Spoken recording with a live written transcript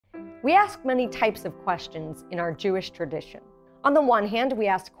We ask many types of questions in our Jewish tradition. On the one hand, we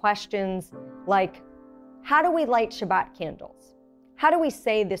ask questions like, how do we light Shabbat candles? How do we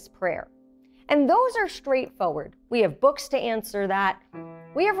say this prayer? And those are straightforward. We have books to answer that.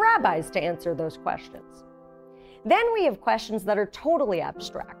 We have rabbis to answer those questions. Then we have questions that are totally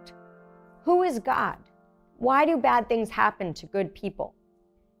abstract. Who is God? Why do bad things happen to good people?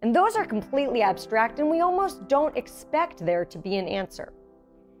 And those are completely abstract, and we almost don't expect there to be an answer.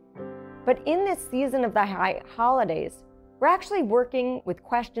 But in this season of the holidays, we're actually working with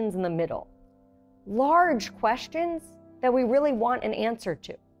questions in the middle. Large questions that we really want an answer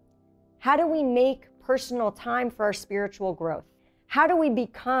to. How do we make personal time for our spiritual growth? How do we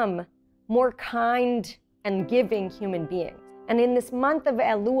become more kind and giving human beings? And in this month of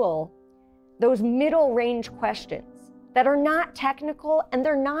Elul, those middle range questions that are not technical and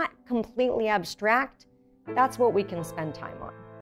they're not completely abstract, that's what we can spend time on.